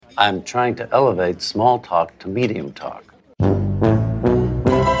I'm trying to elevate small talk to medium talk.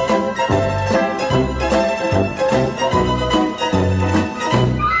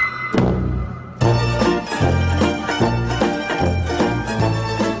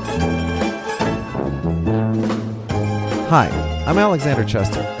 Hi, I'm Alexander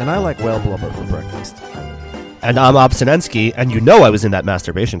Chester, and I like whale blubber for breakfast. And I'm Obstinensky, and you know I was in that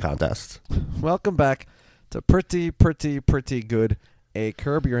masturbation contest. Welcome back to Pretty Good, a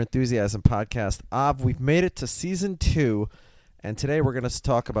Curb Your Enthusiasm podcast. We've made it to Season 2, and today we're going to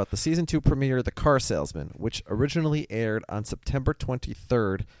talk about the Season 2 premiere, The Car Salesman, which originally aired on September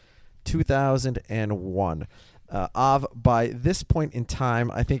 23rd, 2001. By this point in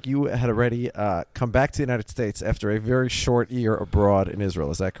time, I think you had already come back to the United States after a very short year abroad in Israel.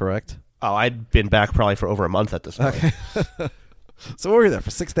 Is that correct? Oh, I'd been back probably for over a month at this point. Okay. So what were you there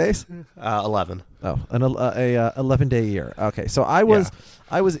for 6 days? 11. Oh, an 11-day year. Okay, so I was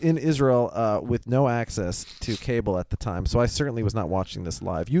in Israel with no access to cable at the time, so I certainly was not watching this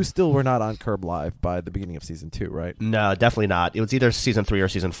live. You still were not on Curb Live by the beginning of Season 2, right? No, definitely not. It was either Season 3 or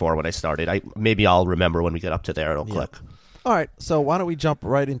Season 4 when I started. Maybe I'll remember when we get up to there. It'll click. All right, so why don't we jump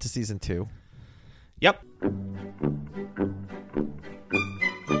right into Season 2? Yep.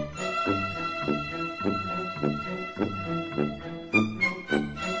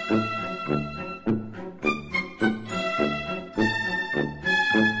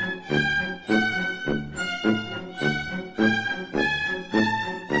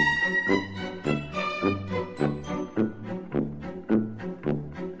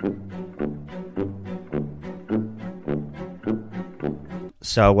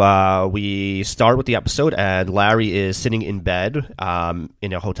 So we start with the episode, and Larry is sitting in bed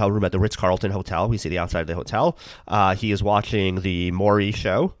in a hotel room at the Ritz-Carlton Hotel. We see the outside of the hotel. He is watching the Maury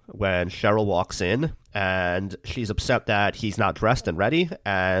show when Cheryl walks in, and she's upset that he's not dressed and ready,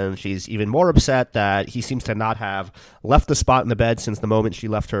 and she's even more upset that he seems to not have left the spot in the bed since the moment she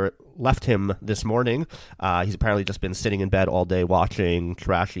left him this morning. He's apparently just been sitting in bed all day watching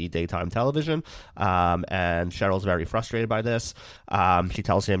trashy daytime television, and Cheryl's very frustrated by this. She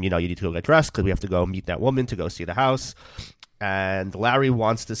tells him, you need to go get dressed because we have to go meet that woman to go see the house. And Larry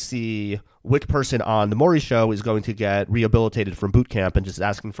wants to see which person on the Maury show is going to get rehabilitated from boot camp and just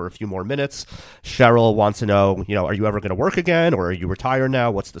asking for a few more minutes. Cheryl wants to know, are you ever going to work again, or are you retired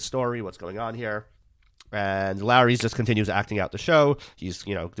now? What's the story? What's going on here? And Larry just continues acting out the show. He's,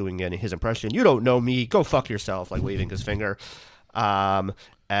 doing his impression. You don't know me. Go fuck yourself, like waving his finger. And,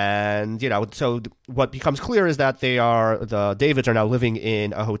 so what becomes clear is that the Davids are now living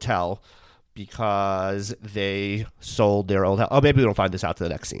in a hotel because they sold their old house. Oh, maybe we don't find this out to the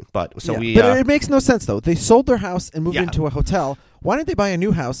next scene. But it makes no sense, though. They sold their house and moved into a hotel. Why didn't they buy a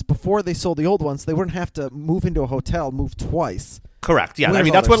new house before they sold the old one so they wouldn't have to move into a hotel, move twice? Correct. Yeah, Where's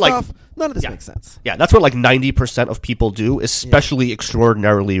that's what stuff? None of this makes sense. Yeah, that's what 90% of people do, especially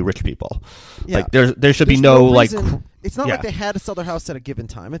extraordinarily rich people. Yeah. Like there should There's be no reason. It's not like they had to sell their house at a given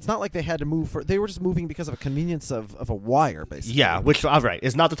time. It's not like they had to move they were just moving because of a convenience of a wire, basically. Yeah, which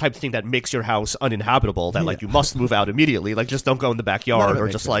is not the type of thing that makes your house uninhabitable. That you must move out immediately. Like just don't go in the backyard, or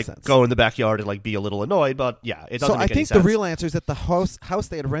just go in the backyard and be a little annoyed. But yeah, it doesn't make any sense. So I think the real answer is that the house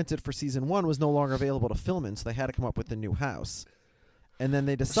they had rented for Season 1 was no longer available to film in, so they had to come up with a new house. And then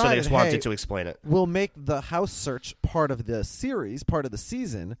they decided, so they just wanted to explain it. We'll make the house search part of the series, part of the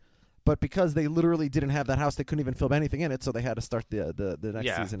season, but because they literally didn't have that house, they couldn't even film anything in it, so they had to start the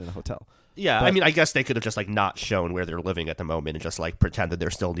next season in a hotel. Yeah, I guess they could have just not shown where they're living at the moment and just pretend that they're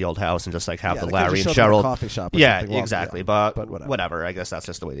still in the old house and just have the Larry and Cheryl coffee shop. Exactly. But whatever. I guess that's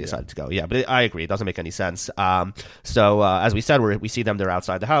just the way they decided to go. Yeah, but I agree. It doesn't make any sense. So as we said, we see them. They're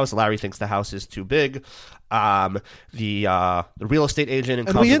outside the house. Larry thinks the house is too big. The real estate agent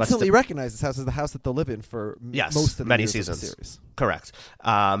and we instantly recognize this house as the house that they'll live in for most of many years seasons. Of the series. Correct.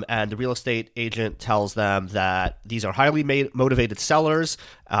 And the real estate agent tells them that these are highly motivated sellers.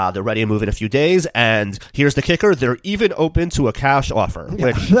 They're ready to move in a few days, and here's the kicker: they're even open to a cash offer,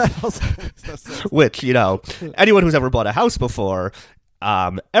 which anyone who's ever bought a house before.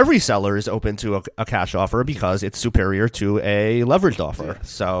 Every seller is open to a cash offer because it's superior to a leveraged offer.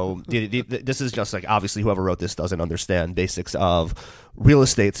 So this is just obviously whoever wrote this doesn't understand basics of real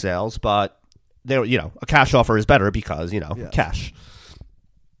estate sales, but a cash offer is better because cash.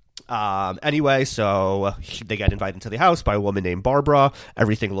 Anyway, so they get invited into the house by a woman named Barbara.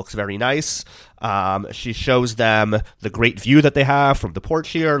 Everything looks very nice. She shows them the great view that they have from the porch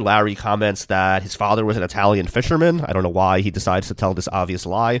here. Larry comments that his father was an Italian fisherman. I don't know why he decides to tell this obvious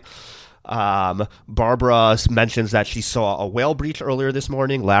lie. Barbara mentions that she saw a whale breach earlier this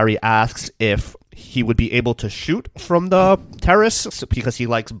morning. Larry asks if he would be able to shoot from the terrace because he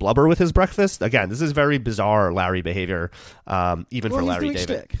likes blubber with his breakfast. Again, this is very bizarre Larry behavior, even for Larry David.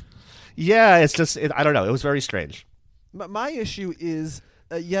 Shtick. Yeah, it's just I don't know. It was very strange. My issue is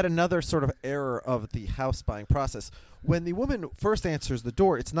yet another sort of error of the house buying process. When the woman first answers the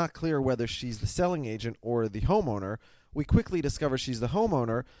door, it's not clear whether she's the selling agent or the homeowner. We quickly discover she's the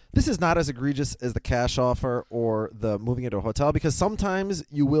homeowner. This is not as egregious as the cash offer or the moving into a hotel, because sometimes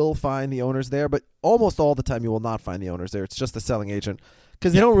you will find the owners there, but almost all the time you will not find the owners there. It's just the selling agent,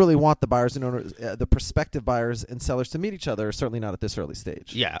 because they don't really want the buyers and owners, the prospective buyers and sellers, to meet each other, certainly not at this early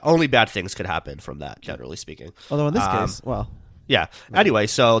stage. Yeah, only bad things could happen from that, generally speaking. Although in this case, well... Yeah. Anyway,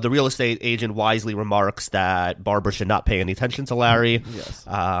 so the real estate agent wisely remarks that Barbara should not pay any attention to Larry. Yes.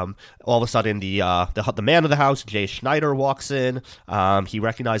 All of a sudden, the man of the house, Jay Schneider, walks in. He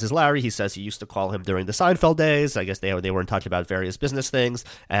recognizes Larry. He says he used to call him during the Seinfeld days. I guess they were in touch about various business things.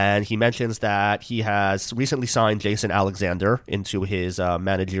 And he mentions that he has recently signed Jason Alexander into his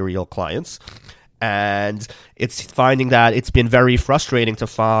managerial clients. And it's finding that it's been very frustrating to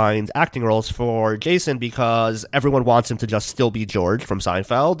find acting roles for Jason because everyone wants him to just still be George from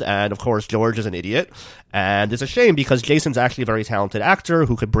Seinfeld. And, of course, George is an idiot. And it's a shame because Jason's actually a very talented actor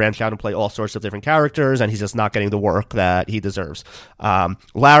who could branch out and play all sorts of different characters, and he's just not getting the work that he deserves.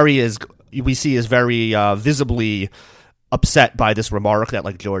 Larry we see, is very visibly upset by this remark that,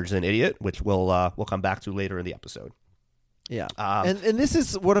 like, George is an idiot, which we'll come back to later in the episode. Yeah, and this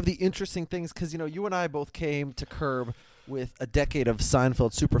is one of the interesting things, because, you and I both came to Curb with a decade of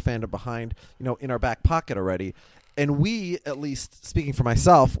Seinfeld superfandom behind, in our back pocket already. And we, at least speaking for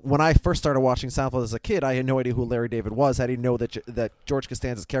myself, when I first started watching Seinfeld as a kid, I had no idea who Larry David was. I didn't know that George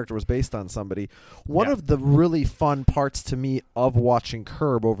Costanza's character was based on somebody. One of the really fun parts to me of watching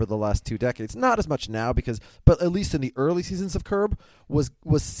Curb over the last 2 decades, not as much now, but at least in the early seasons of Curb, was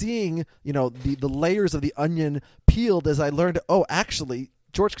seeing the layers of the onion peeled as I learned, actually,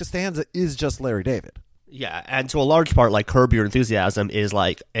 George Costanza is just Larry David. Yeah, and to a large part, like, Curb Your Enthusiasm is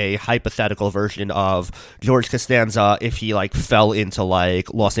like a hypothetical version of George Costanza if he fell into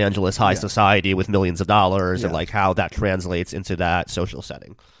Los Angeles high society with millions of dollars and how that translates into that social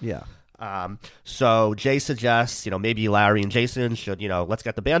setting. Yeah. So Jay suggests, maybe Larry and Jason should, let's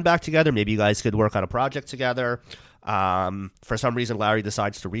get the band back together. Maybe you guys could work on a project together. For some reason, Larry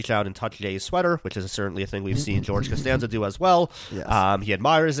decides to reach out and touch Jay's sweater, which is certainly a thing we've seen George Costanza do as well. Yes. He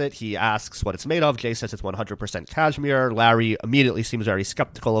admires it. He asks what it's made of. Jay says it's 100% cashmere. Larry immediately seems very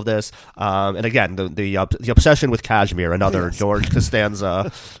skeptical of this. And again, the obsession with cashmere, another George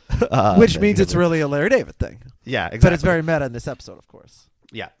Costanza. Which means it's really a Larry David thing. Yeah, exactly. But it's very meta in this episode, of course.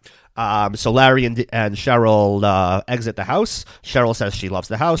 Yeah. So Larry and Cheryl exit the house. Cheryl says she loves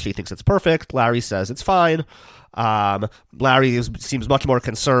the house. She thinks it's perfect. Larry says it's fine. Larry seems much more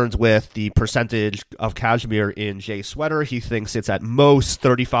concerned with the percentage of cashmere in Jay's sweater. He thinks it's at most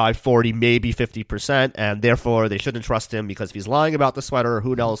 35, 40, maybe 50%, and therefore they shouldn't trust him because if he's lying about the sweater,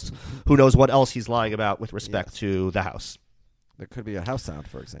 who knows what else he's lying about with respect to the house. There could be a house sound,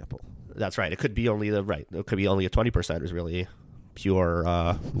 for example. That's right. It could be only a 20% is really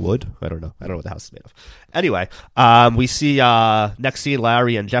pure wood. I don't know what the house is made of. Anyway, we see next scene,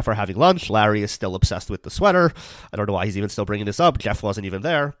 Larry and Jeff are having lunch. Larry is still obsessed with the sweater. I don't know why he's even still bringing this up. Jeff wasn't even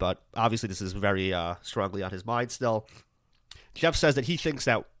there, but obviously this is very strongly on his mind still. Jeff says that he thinks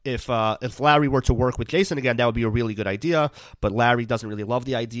that if Larry were to work with Jason again, that would be a really good idea. But Larry doesn't really love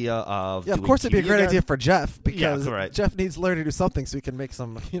the idea of. Yeah, of course, it'd be a great idea for Jeff because right. Jeff needs Larry to do something so he can make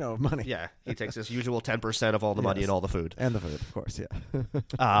some, money. Yeah, he takes his usual 10% of all the money and all the food. And the food, of course, yeah.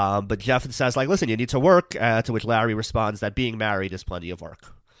 But Jeff says, listen, you need to work. To which Larry responds that being married is plenty of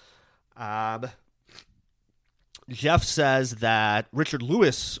work. Jeff says that Richard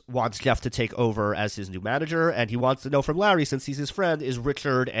Lewis wants Jeff to take over as his new manager, and he wants to know from Larry, since he's his friend, is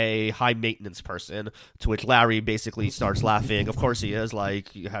Richard a high-maintenance person? To which Larry basically starts laughing. Of course he is.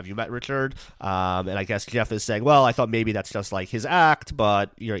 Have you met Richard? And I guess Jeff is saying, well, I thought maybe that's just his act,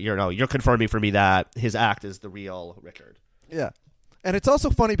 but you're confirming for me that his act is the real Richard. Yeah. And it's also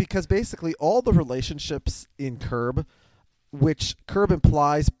funny because basically all the relationships in Curb, which Curb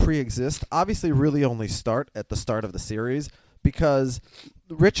implies pre-exist, obviously really only start at the start of the series because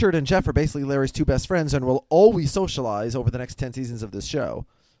Richard and Jeff are basically Larry's two best friends and will always socialize over the next 10 seasons of this show.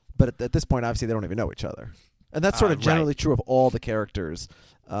 But at this point, obviously, they don't even know each other. And that's sort of generally true of all the characters.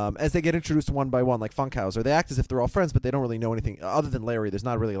 As they get introduced one by one, like Funkhauser, they act as if they're all friends, but they don't really know anything. Other than Larry, there's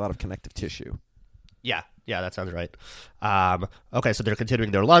not really a lot of connective tissue. Yeah, Yeah, that sounds right. Okay, so they're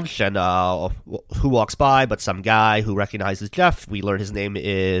continuing their lunch, and who walks by but some guy who recognizes Jeff. We learn his name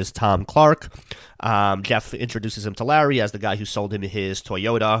is Tom Clark. Jeff introduces him to Larry as the guy who sold him his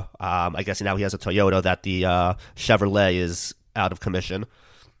Toyota. I guess now he has a Toyota that the Chevrolet is out of commission.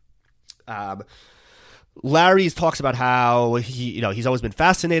 Larry talks about how he's always been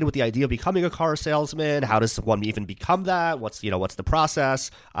fascinated with the idea of becoming a car salesman. How does one even become that? What's the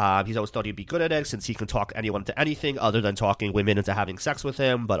process? He's always thought he'd be good at it since he can talk anyone to anything other than talking women into having sex with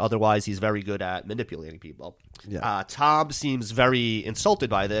him. But otherwise, he's very good at manipulating people. Yeah. Tom seems very insulted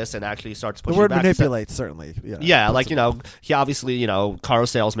by this and actually starts pushing The word back. manipulate, certainly. Yeah, he obviously, car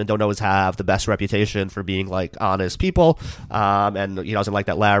salesmen don't always have the best reputation for being like honest people, and he doesn't like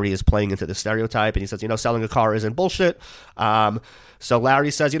that Larry is playing into the stereotype, and he says, selling a car isn't bullshit. So Larry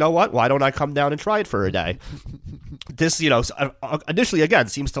says, you know what? Why don't I come down and try it for a day? This, initially again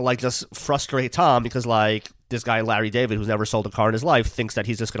seems to like just frustrate Tom because like this guy Larry David, who's never sold a car in his life, thinks that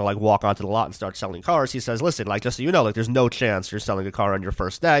he's just gonna like walk onto the lot and start selling cars. He says, listen, like just so you know, like there's no chance you're selling a car on your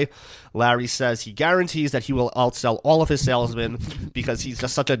first day. Larry says he guarantees that he will outsell all of his salesmen because he's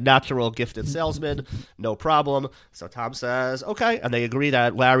just such a natural, gifted salesman. No problem. So Tom says, okay, and they agree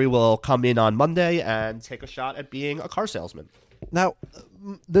that Larry will come in on Monday and take a shot at being a car salesman. Now,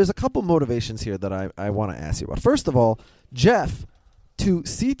 there's a couple motivations here that I want to ask you about. First of all, Jeff, to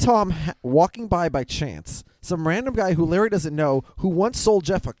see Tom walking by chance, some random guy who Larry doesn't know, who once sold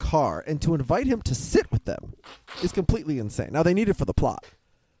Jeff a car, and to invite him to sit with them is completely insane. Now, they need it for the plot,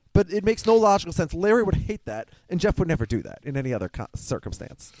 but it makes no logical sense. Larry would hate that, and Jeff would never do that in any other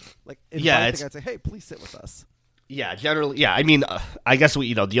circumstance. Like, invite the guy and say, hey, please sit with us. Yeah, generally, yeah. I mean, I guess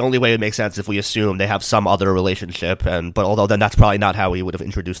the only way it makes sense if we assume they have some other relationship, but although then that's probably not how we would have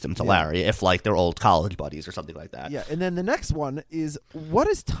introduced him to Larry, if like they're old college buddies or something like that. Yeah, and then the next one is, what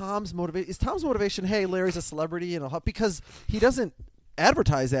is Tom's motivation? Is Tom's motivation, hey, Larry's a celebrity and I'll help, because he doesn't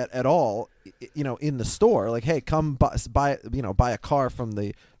advertise that at all, in the store. Like, hey, come buy a car from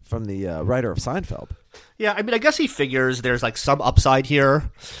the writer of Seinfeld. Yeah, I mean, I guess he figures there's like some upside here,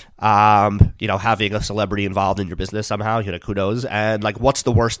 having a celebrity involved in your business somehow, kudos. And like, what's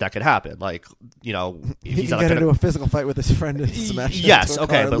the worst that could happen? Like, he can get into a physical fight with his friend and smash yes, into a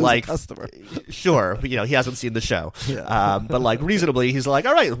okay, car but and like, lose a customer. Sure, he hasn't seen the show. Yeah. But like, reasonably, he's like,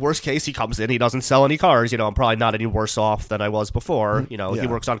 all right, worst case, he comes in, he doesn't sell any cars. I'm probably not any worse off than I was before. He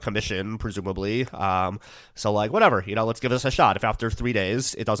works on commission, presumably. So like, whatever, let's give this a shot. If after 3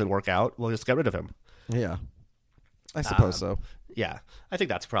 days it doesn't work out, we'll just get rid of him. Yeah, I suppose so. Yeah, I think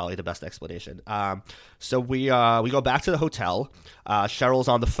that's probably the best explanation. So we go back to the hotel. Cheryl's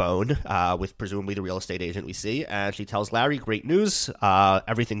on the phone with presumably the real estate agent we see, and she tells Larry, great news,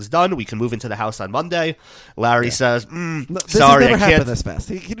 everything's done. We can move into the house on Monday. Larry says, this sorry, has never I can't. happened this fast.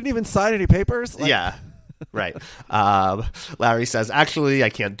 He didn't even sign any papers? Yeah. Right. Larry says, actually,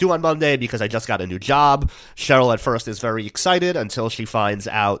 I can't do on Monday because I just got a new job. Cheryl at first is very excited until she finds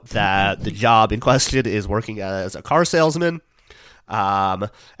out that the job in question is working as a car salesman.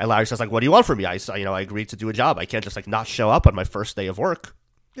 And Larry says, like, what do you want from me? I agreed to do a job. I can't just, like, not show up on my first day of work.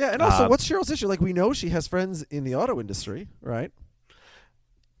 Yeah, and also, what's Cheryl's issue? Like, we know she has friends in the auto industry, right?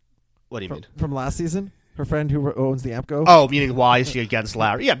 What do you mean? From last season? Her friend who owns the Ampco? Oh, meaning why is she against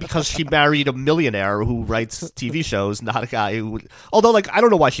Larry? Yeah, because she married a millionaire who writes TV shows, not a guy who... Although, like, I don't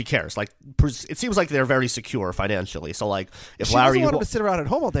know why she cares. Like, it seems like they're very secure financially. So, like, if she Larry... doesn't want him to sit around at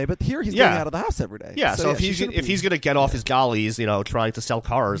home all day, but here he's getting out of the house every day. Yeah, so if he's going to get off his jollies, trying to sell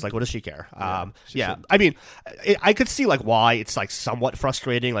cars, like, what does she care? I mean, I could see, like, why it's, like, somewhat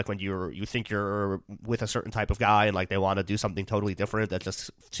frustrating, like, when you think you're with a certain type of guy and, like, they want to do something totally different that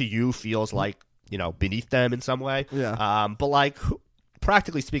just, to you, feels like, beneath them in some way. Yeah. But like,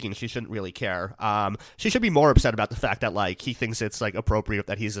 practically speaking, she shouldn't really care. She should be more upset about the fact that like he thinks it's like appropriate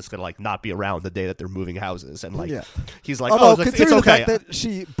that he's just gonna like not be around the day that they're moving houses, and like he's like, although, it's considering okay. the fact that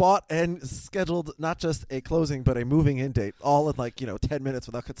she bought and scheduled not just a closing but a moving in date all in like 10 minutes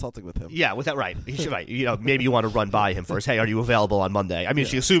without consulting with him. Yeah, with that right. He should right. Maybe you want to run by him first. Hey, are you available on Monday? I mean,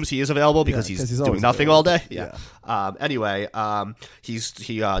 she assumes he is available because he's doing nothing all day. Yeah. Anyway,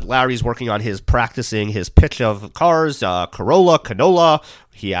 Larry's working on practicing his pitch of cars, Corolla, Canola.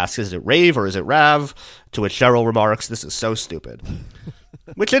 He asks, is it Rave or is it Rav? To which Cheryl remarks, this is so stupid.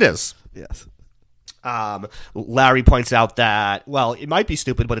 Which it is. Yes. Larry points out that, well, it might be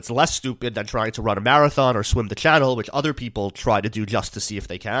stupid, but it's less stupid than trying to run a marathon or swim the channel, which other people try to do just to see if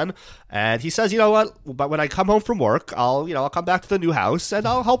they can. And he says, you know what? But when I come home from work, I'll come back to the new house and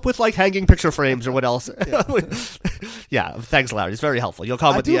I'll help with like hanging picture frames or what else. Yeah, thanks, Larry. It's very helpful. You'll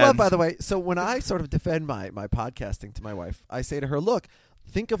come at the end. I do love, by the way. So when I sort of defend my podcasting to my wife, I say to her, look,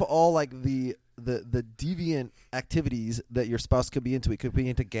 think of all like the the deviant activities that your spouse could be into. He could be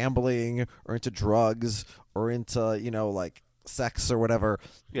into gambling or into drugs or into like sex or whatever.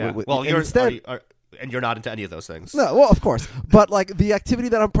 Yeah. And You're instead. and you're not into any of those things. No, well, of course, but like the activity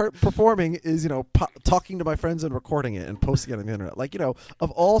that I'm performing is, talking to my friends and recording it and posting it on the internet. Like,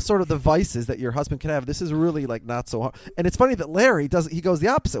 of all sort of the vices that your husband can have, this is really like not so hard. And it's funny that Larry he goes the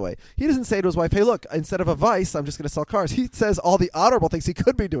opposite way. He doesn't say to his wife, "Hey, look, instead of a vice, I'm just going to sell cars." He says all the honorable things he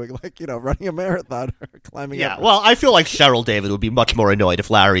could be doing, like running a marathon or climbing. Yeah. Everest. Well, I feel like Cheryl David would be much more annoyed if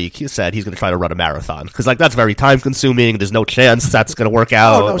Larry said he's going to try to run a marathon, because like that's very time consuming. There's no chance that's going to work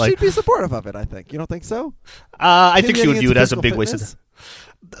out. Oh no, she'd be supportive of it. I think. You don't think so? I think she would view it as a big waste of.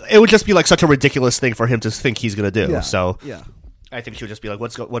 It would just be like such a ridiculous thing for him to think he's going to do. Yeah. So yeah, I think she would just be like,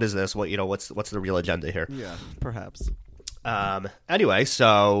 what is this? What's the real agenda here?" Yeah, perhaps. Anyway,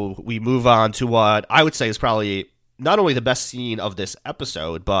 so we move on to what I would say is probably not only the best scene of this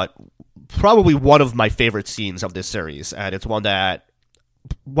episode, but probably one of my favorite scenes of this series, and it's one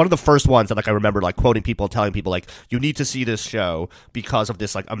of the first ones that like I remember like quoting people, telling people like, you need to see this show because of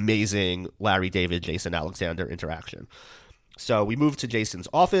this like amazing Larry David, Jason Alexander interaction. So we move to Jason's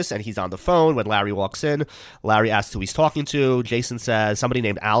office and he's on the phone when Larry walks in. Larry asks who he's talking to. Jason says somebody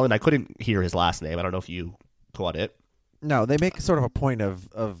named Alan. I couldn't hear his last name. I don't know if you caught it. No, they make sort of a point of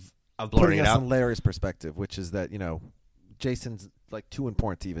blurring putting it us out. in Larry's perspective, which is that Jason's like too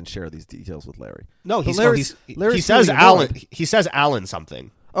important to even share these details with Larry. No, he Larry's says feeling Alan. annoyed. He says Alan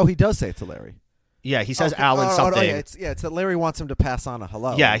something. Oh, he does say it to Larry. Yeah, he says Okay. Alan something. Yeah, it's that Larry wants him to pass on a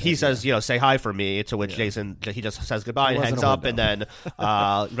hello. Yeah, he says, say hi for me, to which Jason, he just says goodbye and There hangs wasn't a up, and then,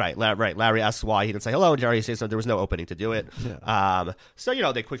 right, Larry asks why he didn't say hello, and Jerry says there was no opening to do it. Yeah. So,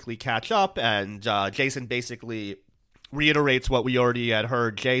 they quickly catch up, and Jason basically reiterates what we already had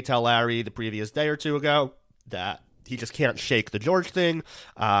heard Jay tell Larry the previous day or two ago, that he just can't shake the George thing.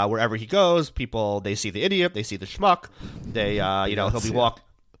 Wherever he goes, people, they see the idiot, they see the schmuck, they, he'll be walking.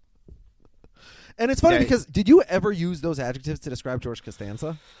 And it's funny because did you ever use those adjectives to describe George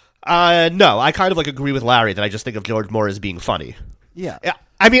Costanza? No, I kind of like agree with Larry that I just think of George more as being funny. Yeah.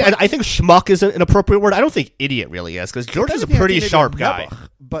 I mean, I think schmuck is an appropriate word. I don't think idiot really is, because George is a pretty sharp guy.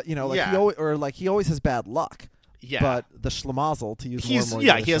 But he always has bad luck. Yeah. But the schlemazel, to use more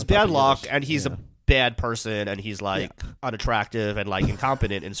he has bad luck, English. and he's a bad person, and he's like unattractive and like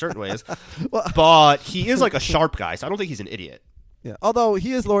incompetent in certain ways. But he is like a sharp guy, so I don't think he's an idiot. Yeah, although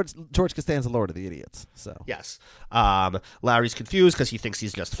he is George Costanza, Lord of the Idiots. So yes, Larry's confused because he thinks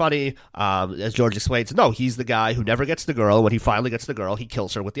he's just funny. As George explains, no, he's the guy who never gets the girl. When he finally gets the girl, he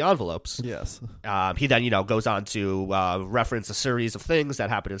kills her with the envelopes. Yes. He then goes on to reference a series of things that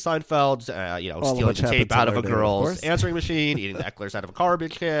happened in Seinfeld. Stealing the tape out of a girl's answering machine, eating the ecklers out of a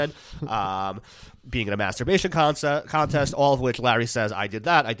garbage can, being in a masturbation contest. All of which Larry says, "I did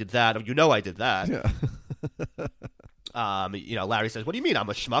that. I did that. I did that." Yeah. Larry says, "What do you mean? I'm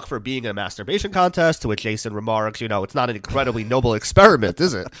a schmuck for being in a masturbation contest?" To which Jason remarks, "It's not an incredibly noble experiment,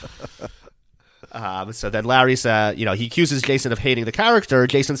 is it?" So then Larry said, he accuses Jason of hating the character.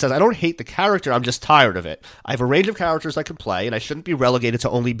 Jason says, "I don't hate the character. I'm just tired of it. I have a range of characters I can play, and I shouldn't be relegated to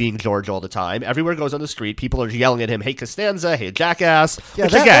only being George all the time. Everywhere he goes on the street, people are yelling at him, 'Hey Costanza, hey Jackass.'" Yeah,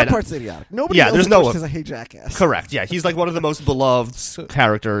 which, that part's idiotic. Nobody yells at George because I hate Jackass. Correct. Yeah, he's like one of the most beloved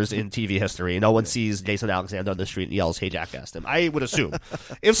characters in TV history. No one sees Jason Alexander on the street and yells, "Hey Jackass" to him. I would assume.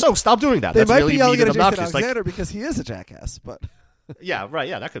 If so, stop doing that. They That's might really be yelling mean at and Jason obnoxious. Alexander because he is a jackass, but... Yeah, right.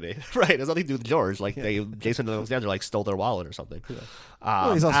 Yeah, that could be right. It has nothing to do with George. Like Jason Alexander stole their wallet or something. Yeah.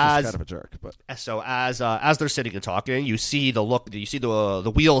 Well, he's also just kind of a jerk. But so as they're sitting and talking, you see the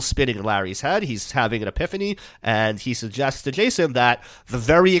wheels spinning in Larry's head. He's having an epiphany, and he suggests to Jason that the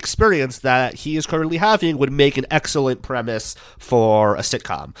very experience that he is currently having would make an excellent premise for a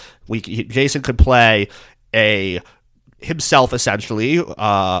sitcom. Jason could play himself, essentially,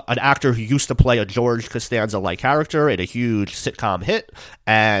 an actor who used to play a George Costanza-like character in a huge sitcom hit,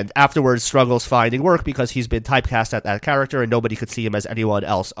 and afterwards struggles finding work because he's been typecast at that character, and nobody could see him as anyone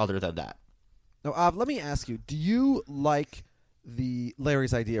else other than that. Now, let me ask you: do you like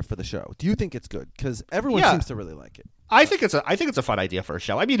Larry's idea for the show? Do you think it's good? Because everyone seems to really like it. I think it's a fun idea for a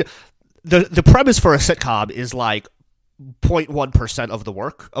show. I mean, the premise for a sitcom is like 0.1% of the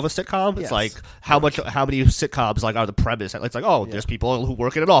work of a sitcom. It's like how many sitcoms like are the premise. It's like, there's people who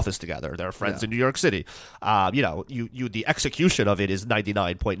work in an office together. They're friends in New York City. The execution of it is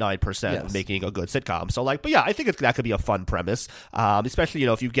 99.9% of making a good sitcom. So like, but yeah, I think that could be a fun premise. Especially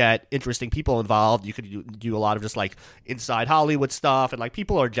if you get interesting people involved, you could do a lot of just like inside Hollywood stuff, and like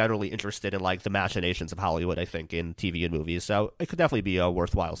people are generally interested in like the machinations of Hollywood. I think in TV and movies, so it could definitely be a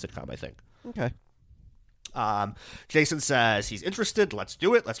worthwhile sitcom. I think. Okay. Jason says he's interested. Let's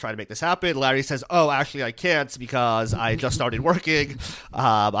do it. Let's try to make this happen. Larry says, oh, actually, I can't because I just started working.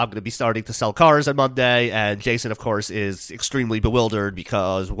 I'm going to be starting to sell cars on Monday. And Jason, of course, is extremely bewildered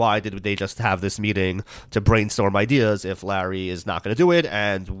because why did they just have this meeting to brainstorm ideas if Larry is not going to do it?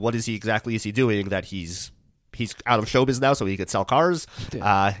 And what is he exactly is he doing that he's out of showbiz now so he could sell cars?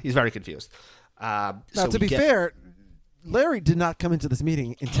 Yeah. He's very confused. Now, to be fair, Larry did not come into this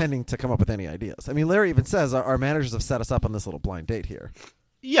meeting intending to come up with any ideas. I mean, Larry even says our managers have set us up on this little blind date here.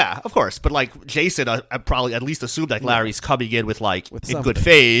 Yeah, of course. But, like, Jason probably at least assumed that Larry's coming in with in good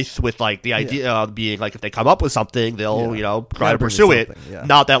faith, with, like, the idea of being, like, if they come up with something, they'll, try to pursue it. Yeah.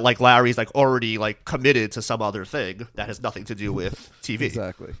 Not that, like, Larry's, like, already, like, committed to some other thing that has nothing to do with TV.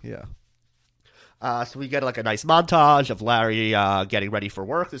 Exactly, yeah. So we get like a nice montage of Larry getting ready for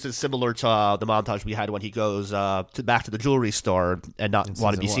work. This is similar to the montage we had when he goes back to the jewelry store and not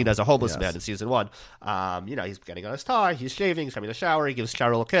want to be seen as a homeless man in season 1. He's getting on his tie, he's shaving, he's having a shower, he gives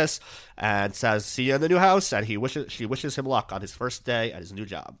Cheryl a kiss and says, "See you in the new house," and she wishes him luck on his first day at his new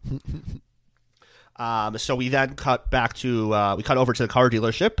job. So we then cut over to the car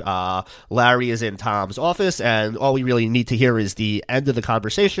dealership. Larry is in Tom's office, and all we really need to hear is the end of the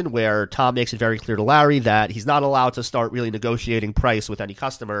conversation where Tom makes it very clear to Larry that he's not allowed to start really negotiating price with any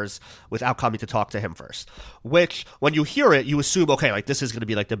customers without coming to talk to him first. Which, when you hear it, you assume, okay, like this is going to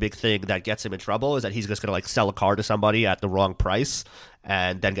be like the big thing that gets him in trouble, is that he's just going to like sell a car to somebody at the wrong price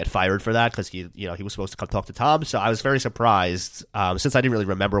and then get fired for that because he was supposed to come talk to Tom. So I was very surprised, since I didn't really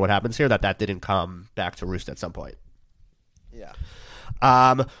remember what happens here, that didn't come back to roost at some point.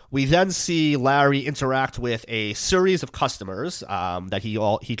 Yeah. We then see Larry interact with a series of customers that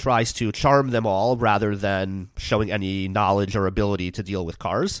he tries to charm them all rather than showing any knowledge or ability to deal with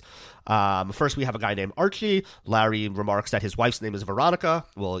cars. First, we have a guy named Archie. Larry remarks that his wife's name is Veronica.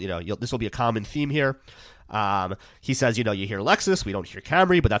 Well, this will be a common theme here. He says, you hear Lexus, we don't hear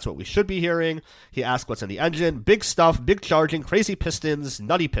Camry, but that's what we should be hearing. He asks what's in the engine. Big stuff, big charging, crazy pistons,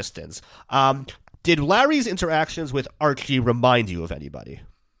 nutty pistons. Did Larry's interactions with Archie remind you of anybody?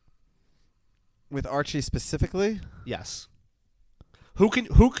 With Archie specifically? Yes. Who can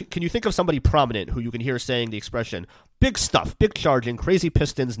you think of somebody prominent who you can hear saying the expression, big stuff, big charging, crazy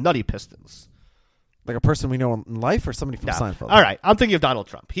pistons, nutty pistons? Like a person we know in life or somebody from Seinfeld? All right, I'm thinking of Donald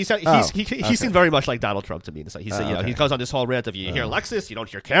Trump. He seemed very much like Donald Trump to me. He said, he goes on this whole rant of you hear Lexus, you don't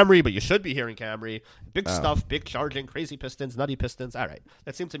hear Camry, but you should be hearing Camry. Big stuff, big charging, crazy pistons, nutty pistons. All right,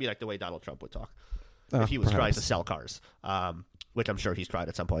 that seemed to me like the way Donald Trump would talk if he was trying to sell cars, which I'm sure he's tried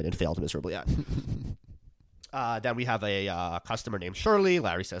at some point and failed miserably at. Then we have a customer named Shirley.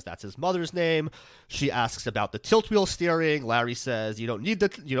 Larry says that's his mother's name. She asks about the tilt wheel steering. Larry says you don't need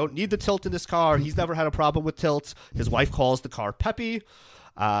the tilt in this car. He's never had a problem with tilt. His wife calls the car peppy.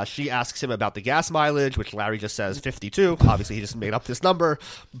 She asks him about the gas mileage, which Larry just says 52. Obviously, he just made up this number,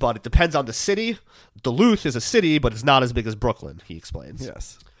 but it depends on the city. Duluth is a city, but it's not as big as Brooklyn, he explains.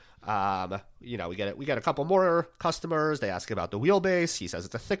 Yes. We get a couple more customers. They ask about the wheelbase. He says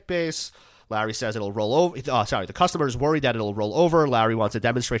it's a thick base. Larry says it'll roll over. The customer is worried that it'll roll over. Larry wants to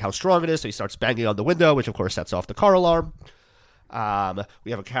demonstrate how strong it is, so he starts banging on the window, which of course sets off the car alarm.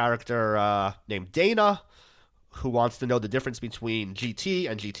 We have a character named Dana who wants to know the difference between GT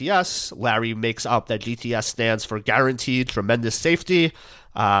and GTS. Larry makes up that GTS stands for Guaranteed Tremendous Safety,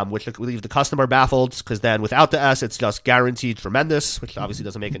 which will leave the customer baffled because then without the S, it's just Guaranteed Tremendous, which obviously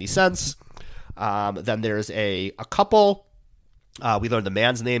doesn't make any sense. Then there's a couple. We learned the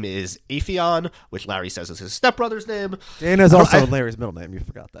man's name is Aphion, which Larry says is his stepbrother's name. Dana is also Larry's middle name. You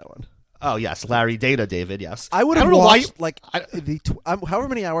forgot that one. Oh, yes. Larry, Dana, David, yes. I would have watched, however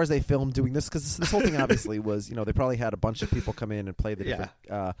many hours they filmed doing this, because this whole thing obviously was, they probably had a bunch of people come in and play the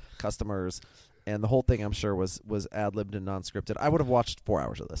different customers, and the whole thing, I'm sure, was ad-libbed and non-scripted. I would have watched 4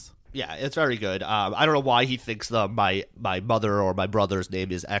 hours of this. Yeah, it's very good. I don't know why he thinks my mother or my brother's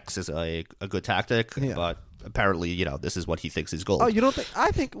name is X is a good tactic, but apparently, this is what he thinks is gold. Oh, you don't think? I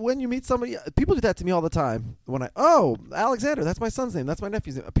think when you meet somebody, people do that to me all the time. When Alexander, that's my son's name, that's my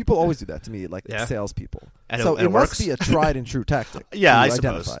nephew's name. People always do that to me, like salespeople. So it must be a tried and true tactic. Yeah, I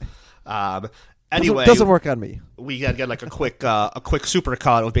identify. Suppose. Anyway, doesn't work on me. We get like a quick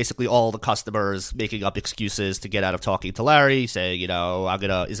supercut of basically all the customers making up excuses to get out of talking to Larry, saying,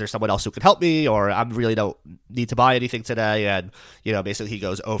 is there someone else who could help me, or I really don't need to buy anything today, and basically he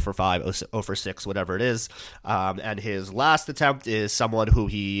goes 0 for 5, 0 for 6, whatever it is. And his last attempt is someone who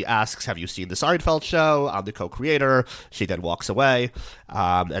he asks, "Have you seen the Seinfeld show? I'm the co-creator." She then walks away,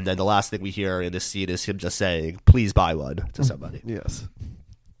 and then the last thing we hear in this scene is him just saying, "Please buy one" to somebody. Yes.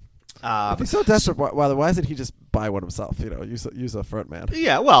 If he's so desperate, why doesn't he just buy one himself? Use a front man.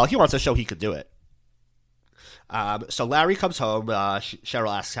 Yeah, well, he wants to show he could do it. So Larry comes home.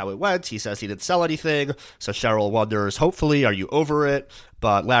 Cheryl asks how it went. He says he didn't sell anything. So Cheryl wonders, hopefully, are you over it?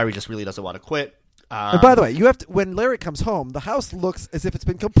 But Larry just really doesn't want to quit. And by the way, you have to, when Larry comes home, the house looks as if it's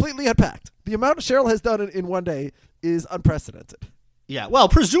been completely unpacked. The amount Cheryl has done in one day is unprecedented. Yeah, well,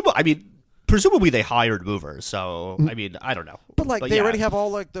 presumably they hired movers. So I mean, I don't know. But they already have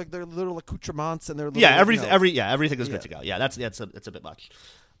all like their little accoutrements and their little, everything is good to go. Yeah, it's a bit much.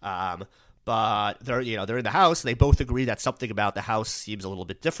 But they're in the house. They both agree that something about the house seems a little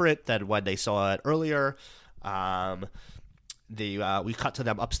bit different than when they saw it earlier. We cut to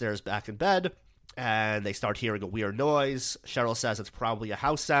them upstairs back in bed, and they start hearing a weird noise. Cheryl says it's probably a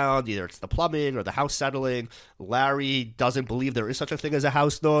house sound. Either it's the plumbing or the house settling. Larry doesn't believe there is such a thing as a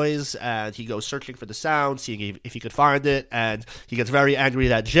house noise, and he goes searching for the sound, seeing if he could find it, and he gets very angry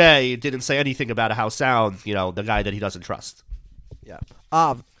that Jay didn't say anything about a house sound, the guy that he doesn't trust. Yeah.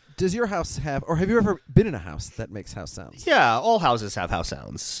 Does your house have, or have you ever been in a house that makes house sounds? Yeah, all houses have house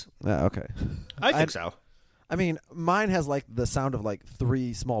sounds. Okay. I think so. I mean, mine has like the sound of like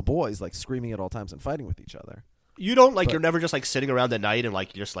three small boys like screaming at all times and fighting with each other. You don't you're never just like sitting around at night and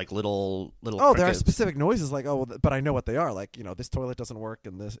like just like little. Oh, crickets. there are specific noises like but I know what they are. Like this toilet doesn't work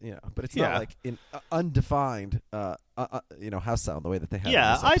and this but it's not like in undefined house sound the way that they have.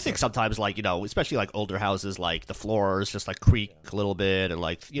 Yeah, I think sometimes like especially like older houses like the floors just like creak a little bit and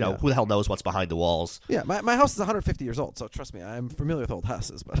like who the hell knows what's behind the walls. Yeah, my house is 150 years old, so trust me, I'm familiar with old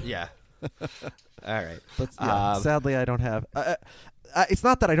houses. But yeah. All right. But sadly, I don't have. It's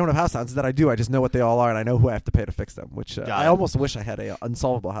not that I don't have house sounds; it's that I do. I just know what they all are, and I know who I have to pay to fix them. Which I almost wish I had a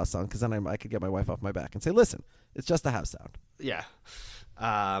unsolvable house sound, because then I could get my wife off my back and say, "Listen, it's just a house sound." Yeah.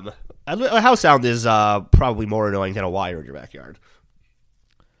 A house sound is probably more annoying than a wire in your backyard.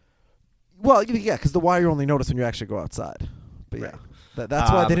 Well, yeah, because the wire you only notice when you actually go outside. But right.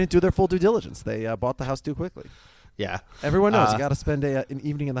 That's why they didn't do their full due diligence. They bought the house too quickly. Yeah. Everyone knows you got to spend an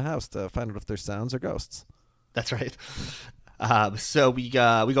evening in the house to find out if there's sounds or ghosts. That's right. So we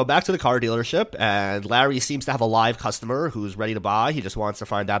go back to the car dealership, and Larry seems to have a live customer who's ready to buy. He just wants to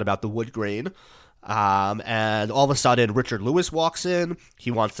find out about the wood grain. And all of a sudden, Richard Lewis walks in. He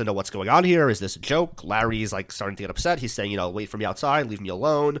wants to know what's going on here. Is this a joke? Larry's like starting to get upset. He's saying, wait for me outside, leave me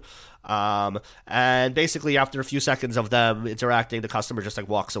alone. And basically, after a few seconds of them interacting, the customer just like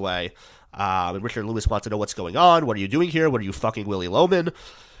walks away. And Richard Lewis wants to know what's going on. What are you doing here? What are you fucking Willie Loman?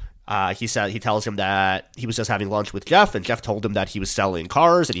 He tells him that he was just having lunch with Jeff, and Jeff told him that he was selling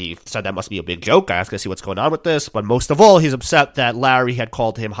cars, and he said that must be a big joke. I asked to see what's going on with this, but most of all, he's upset that Larry had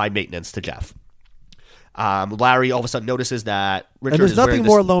called him high maintenance to Jeff. Larry all of a sudden notices that Richard and there's is nothing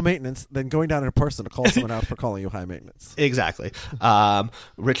more low maintenance than going down in person to call someone out for calling you high maintenance. Exactly.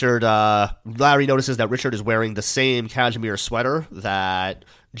 Larry notices that Richard is wearing the same cashmere sweater that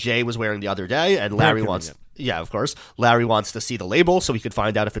Jay was wearing the other day, and Larry wants... Yeah, of course. Larry wants to see the label so he could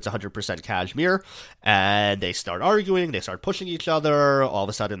find out if it's 100% cashmere. And they start arguing. They start pushing each other. All of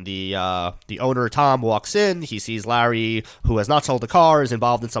a sudden, the owner, Tom, walks in. He sees Larry, who has not sold the car, is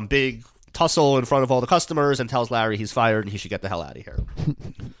involved in some big tussle in front of all the customers, and tells Larry he's fired and he should get the hell out of here.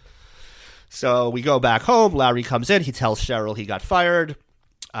 So we go back home. Larry comes in. He tells Cheryl he got fired. He's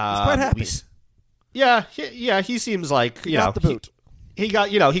quite happy. He seems like, he got the boot. He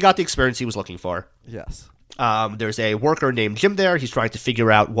got the experience he was looking for. Yes. There's a worker named Jim there. He's trying to figure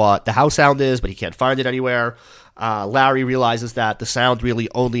out what the house sound is, but he can't find it anywhere. Larry realizes that the sound really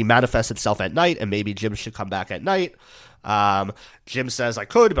only manifests itself at night, and maybe Jim should come back at night. Jim says, I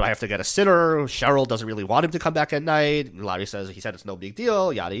could, but I have to get a sitter. Cheryl doesn't really want him to come back at night. Larry says he said it's no big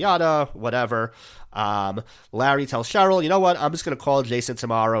deal, yada, yada, whatever. Larry tells Cheryl, you know what, I'm just going to call Jason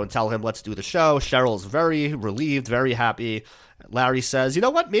tomorrow and tell him let's do the show. Cheryl's very relieved, very happy. Larry says, you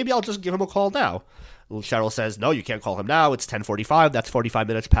know what, maybe I'll just give him a call now. Cheryl says, no, you can't call him now. It's 10:45. That's 45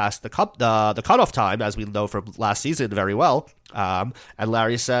 minutes past the cutoff time, as we know from last season very well. And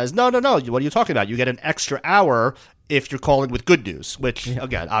Larry says, no. What are you talking about? You get an extra hour if you're calling with good news, which,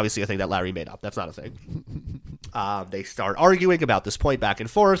 again, obviously a thing that Larry made up. That's not a thing. They start arguing about this point back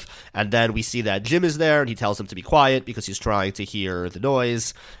and forth, and then we see that Jim is there, and he tells him to be quiet because he's trying to hear the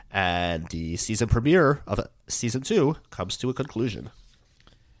noise, and the season premiere of Season 2 comes to a conclusion.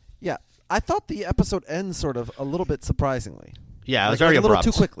 Yeah. I thought the episode ends sort of a little bit surprisingly. Yeah, it was very abrupt. A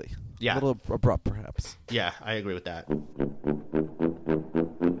little too quickly. Yeah. A little abrupt, perhaps. Yeah, I agree with that.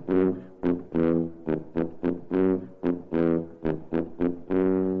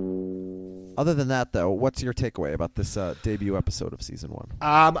 Other than that, though, what's your takeaway about this debut episode of season 1?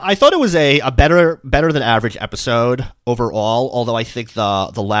 I thought it was a better than average episode overall. Although I think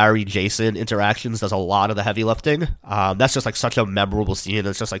the Larry Jason interactions does a lot of the heavy lifting. That's just like such a memorable scene.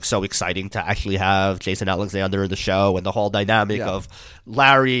 It's just like so exciting to actually have Jason Alexander in the show, and the whole dynamic of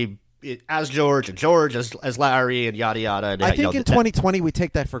Larry as George and George as Larry and yada yada. And, I think in 2020 we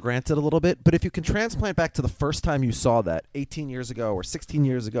take that for granted a little bit, but if you can transplant back to the first time you saw that 18 years ago or 16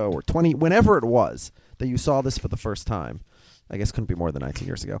 years ago or 20, whenever it was that you saw this for the first time, I guess it couldn't be more than 19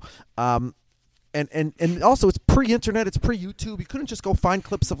 years ago. And also it's pre-internet, it's pre-YouTube. You couldn't just go find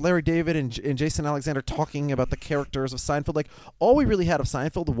clips of Larry David and Jason Alexander talking about the characters of Seinfeld. Like, all we really had of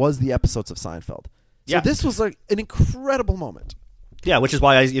Seinfeld was the episodes of Seinfeld. So this was like an incredible moment. Yeah, which is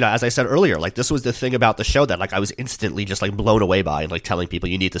why as I said earlier, like this was the thing about the show that like I was instantly just like blown away by, and like telling people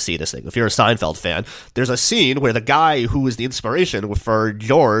you need to see this thing. If you're a Seinfeld fan, there's a scene where the guy who was the inspiration for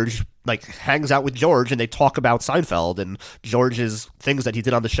George like hangs out with George, and they talk about Seinfeld and George's things that he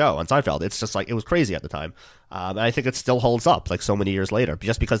did on the show on Seinfeld. It's just like, it was crazy at the time. And I think it still holds up like so many years later,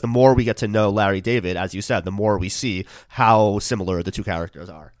 just because the more we get to know Larry David, as you said, the more we see how similar the two characters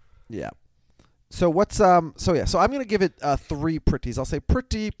are. Yeah. So what's so I'm gonna give it 3 pretties. I'll say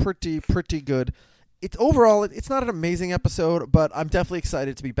pretty good. It's overall it's not an amazing episode, but I'm definitely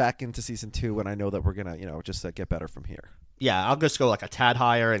excited to be back into season 2, and I know that we're gonna just get better from here. Yeah, I'll just go like a tad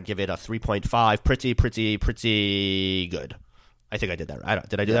higher and give it a 3.5. Pretty good. I think I did that right.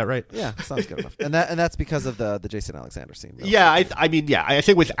 Did I do that right? Yeah, sounds good enough. And that's because of the Jason Alexander scene. Yeah, I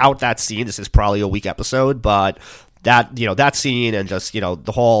think without that scene, this is probably a weak episode. But that that scene and just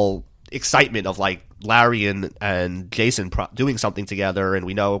the whole excitement of like Larry and Jason doing something together, and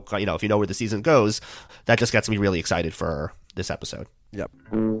we know if you know where the season goes, that just gets me really excited for this episode. Yep.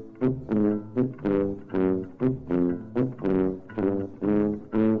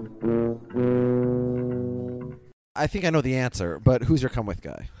 I think I know the answer, but who's your come with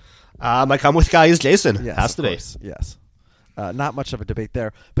guy? My come with guy is Jason. Yes, has to be. Yes. Not much of a debate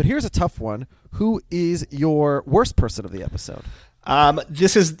there. But here's a tough one. Who is your worst person of the episode?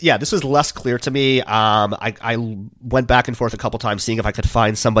 This is less clear to me. I went back and forth a couple times seeing if I could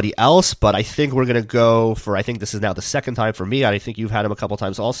find somebody else, but I think we're gonna go for. I think this is now the second time for me. I think you've had him a couple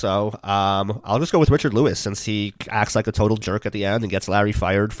times also. I'll just go with Richard Lewis, since he acts like a total jerk at the end and gets Larry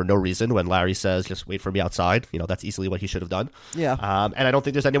fired for no reason when Larry says, "Just wait for me outside." That's easily what he should have done. Yeah. And I don't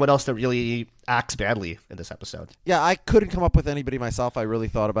think there's anyone else that really acts badly in this episode. Yeah, I couldn't come up with anybody myself. I really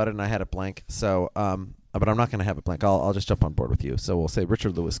thought about it and I had it blank. So, but I'm not going to have it blank. I'll just jump on board with you. So we'll say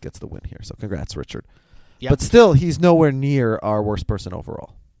Richard Lewis gets the win here. So congrats, Richard. Yep. But still, he's nowhere near our worst person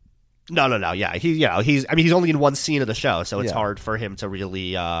overall. No. Yeah, he's only in one scene of the show, so it's hard for him to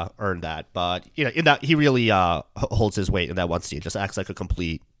really earn that. But in that, he really holds his weight in that one scene. Just acts like a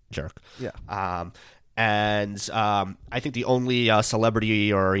complete jerk. Yeah. And I think the only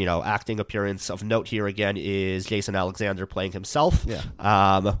celebrity or acting appearance of note here again is Jason Alexander playing himself.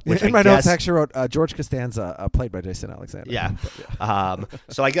 Yeah. Which in my notes, I actually wrote George Costanza, played by Jason Alexander. Yeah.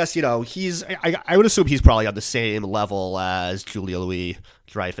 So I guess he's. I would assume he's probably on the same level as Julia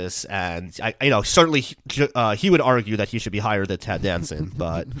Louis-Dreyfus, and certainly he would argue that he should be higher than Ted Danson,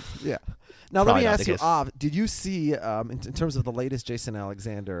 but yeah. Now let me ask you, did you see in terms of the latest Jason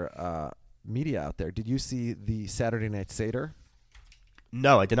Alexander media out there, did you see the Saturday Night Seder?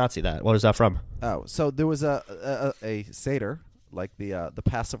 No, I did not see that. What is that from? Oh, so there was a Seder, like the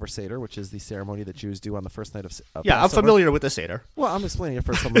Passover Seder, which is the ceremony that Jews do on the first night of Passover. I'm familiar with the Seder. Well, I'm explaining it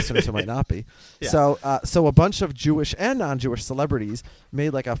for some listeners who might not be. Yeah. So a bunch of Jewish and non-Jewish celebrities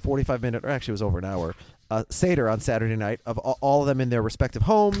made like a 45-minute, or actually it was over an hour, Seder on Saturday night of all of them in their respective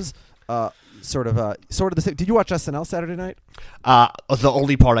homes. Sort of the same. Did you watch SNL Saturday night? The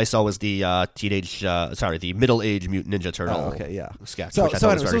only part I saw was the the middle-aged Mutant Ninja Turtle sketch. So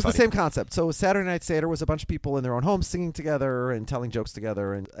it was the same concept. So Saturday Night Seder was a bunch of people in their own homes singing together and telling jokes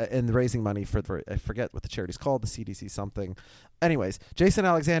together and raising money for I forget what the charity's called, the CDC something. Anyways, Jason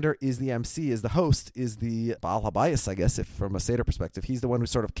Alexander is the MC, is the host, is the Baal HaBayis, I guess, if from a Seder perspective. He's the one who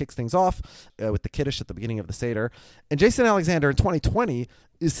sort of kicks things off with the Kiddush at the beginning of the Seder. And Jason Alexander in 2020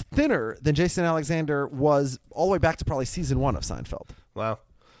 is thinner than Jason Alexander was all the way back to probably season 1 of Seinfeld. Wow.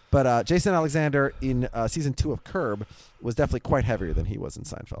 But Jason Alexander in season 2 of Curb was definitely quite heavier than he was in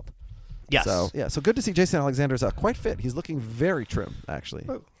Seinfeld. Yes. So good to see Jason Alexander's quite fit. He's looking very trim, actually.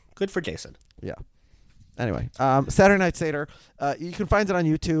 Well, good for Jason. Yeah. Anyway, Saturday Night Seder. You can find it on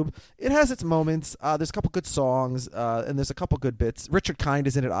YouTube. It has its moments. There's a couple good songs, and there's a couple good bits. Richard Kind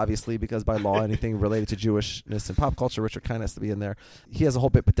is in it, obviously, because by law, anything related to Jewishness and pop culture, Richard Kind has to be in there. He has a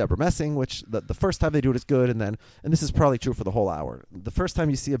whole bit with Deborah Messing, which the first time they do it is good, and this is probably true for the whole hour. The first time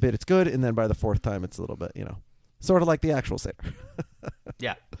you see a bit, it's good, and then by the fourth time, it's a little bit, sort of like the actual Seder.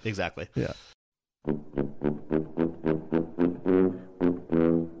 Yeah, exactly. Yeah.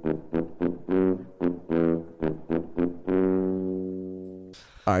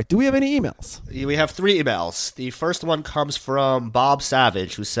 All right. Do we have any emails? We have 3 emails. The first one comes from Bob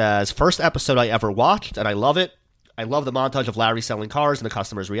Savage, who says, "First episode I ever watched, and I love it. I love the montage of Larry selling cars and the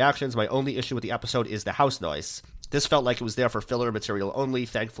customers' reactions. My only issue with the episode is the house noise. This felt like it was there for filler material only.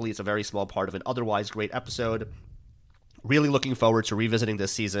 Thankfully, it's a very small part of an otherwise great episode. Really looking forward to revisiting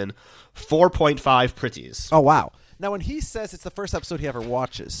this season. 4.5 pretties." Oh, wow. Now, when he says it's the first episode he ever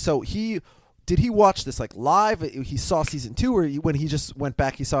watches, so did he watch this like live? He saw season 2, or when he just went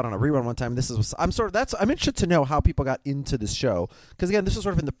back, he saw it on a rerun one time. I'm interested to know how people got into this show, because again, this was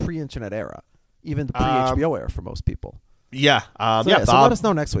sort of in the pre-internet era, even the pre-HBO era for most people. Yeah. So Bob, let us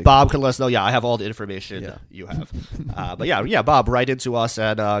know next week. Bob can let us know. Yeah, I have all the information you have. But yeah, Bob, write into us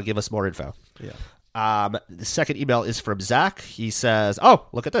and give us more info. Yeah. The second email is from Zach. He says, "Oh,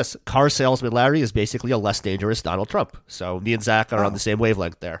 look at this. Car salesman Larry is basically a less dangerous Donald Trump." So me and Zach are on the same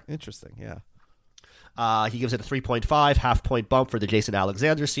wavelength there. Interesting, yeah. He gives it a 3.5, half-point bump for the Jason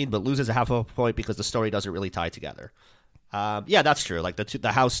Alexander scene, but loses a half a point because the story doesn't really tie together. Yeah, that's true. Like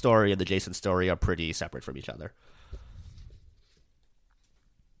the house story and the Jason story are pretty separate from each other.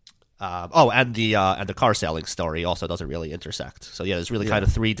 And the car selling story also doesn't really intersect. So yeah, there's really kind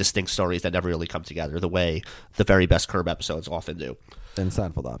of 3 distinct stories that never really come together the way the very best Curb episodes often do. And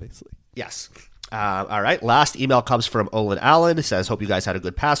Seinfeld, obviously. Yes. All right. Last email comes from Olin Allen. It says, "Hope you guys had a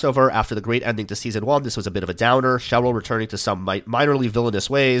good Passover. After the great ending to season 1, this was a bit of a downer. Cheryl returning to some minorly villainous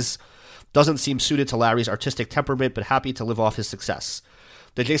ways. Doesn't seem suited to Larry's artistic temperament, but happy to live off his success.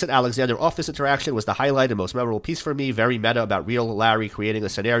 The Jason Alexander office interaction was the highlight and most memorable piece for me. Very meta about real Larry creating a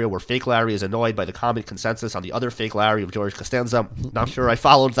scenario where fake Larry is annoyed by the common consensus on the other fake Larry of George Costanza. Not sure I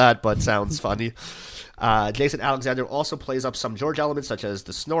followed that, but sounds funny. Jason Alexander also plays up some George elements, such as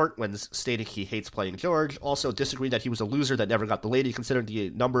the snort when stating he hates playing George. Also disagreed that he was a loser that never got the lady, considering the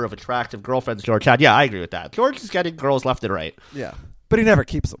number of attractive girlfriends George had. Yeah, I agree with that. George is getting girls left and right. Yeah, but he never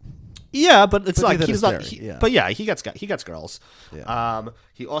keeps them. Yeah, but it's like he's not. But yeah, he gets girls. Yeah.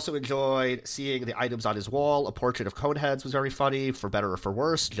 He also enjoyed seeing the items on his wall. A portrait of Coneheads was very funny, for better or for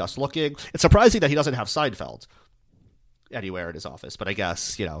worse. Just looking. It's surprising that he doesn't have Seinfeld anywhere in his office, but I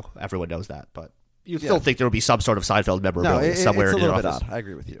guess everyone knows that. But you still think there would be some sort of Seinfeld memorabilia somewhere in his office. It's a little bit odd. I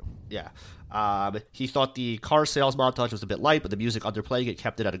agree with you. Yeah. He thought the car sales montage was a bit light, but the music underplaying it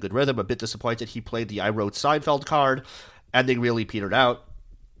kept it at a good rhythm. A bit disappointed he played the I Wrote Seinfeld card. Ending really petered out.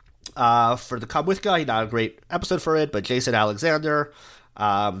 For the Come With guy, not a great episode for it, but Jason Alexander,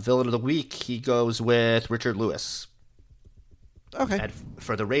 villain of the week, he goes with Richard Lewis. Okay. And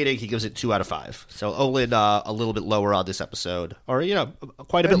for the rating, he gives it 2 out of 5. So Olin a little bit lower on this episode, or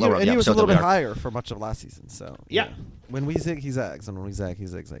quite a bit lower on the episode. And he was a little bit higher for much of last season. So yeah. When we zig, he zags, and when we zag, he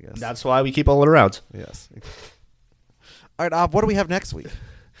zigs, I guess. That's why we keep Olin around. Yes. All right, what do we have next week?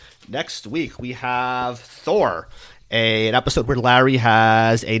 Next week we have Thor, an episode where Larry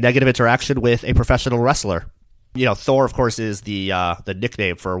has a negative interaction with a professional wrestler. Thor, of course, is the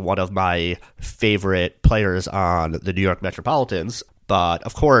nickname for one of my favorite players on the New York Metropolitans. But,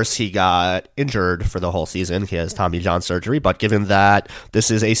 of course, he got injured for the whole season. He has Tommy John surgery. But given that this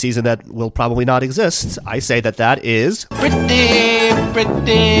is a season that will probably not exist, I say that is... pretty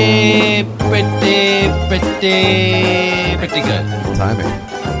good. Timing.